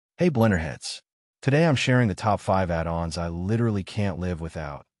Hey Blenderheads! Today I'm sharing the top 5 add-ons I literally can't live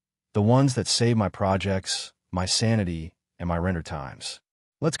without. The ones that save my projects, my sanity, and my render times.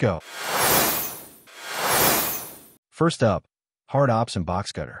 Let's go! First up, Hard Ops and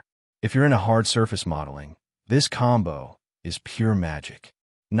Boxcutter. If you're into hard surface modeling, this combo is pure magic.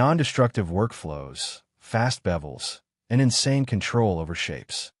 Non-destructive workflows, fast bevels, and insane control over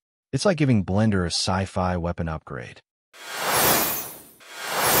shapes. It's like giving Blender a sci-fi weapon upgrade.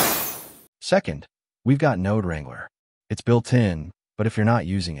 Second, we've got Node Wrangler. It's built in, but if you're not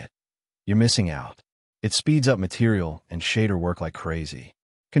using it, you're missing out. It speeds up material and shader work like crazy.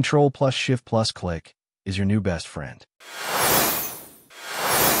 Control plus Shift plus click is your new best friend.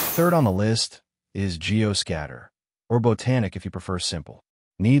 Third on the list is Geo-Scatter, or Botaniq if you prefer simple.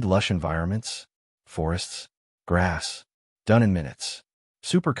 Need lush environments? Forests? Grass? Done in minutes.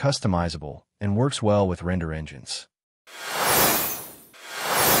 Super customizable and works well with render engines.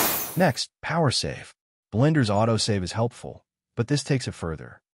 Next, PowerSave. Blender's autosave is helpful, but this takes it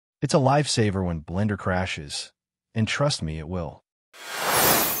further. It's a lifesaver when Blender crashes, and trust me, it will.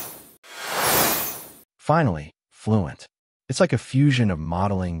 Finally, Fluent. It's like a fusion of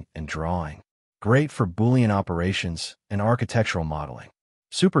modeling and drawing. Great for Boolean operations and architectural modeling.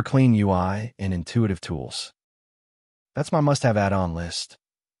 Super clean UI and intuitive tools. That's my must-have add-on list.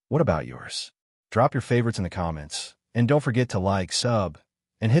 What about yours? Drop your favorites in the comments, and don't forget to like, sub,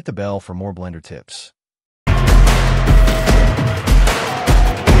 and hit the bell for more Blender tips.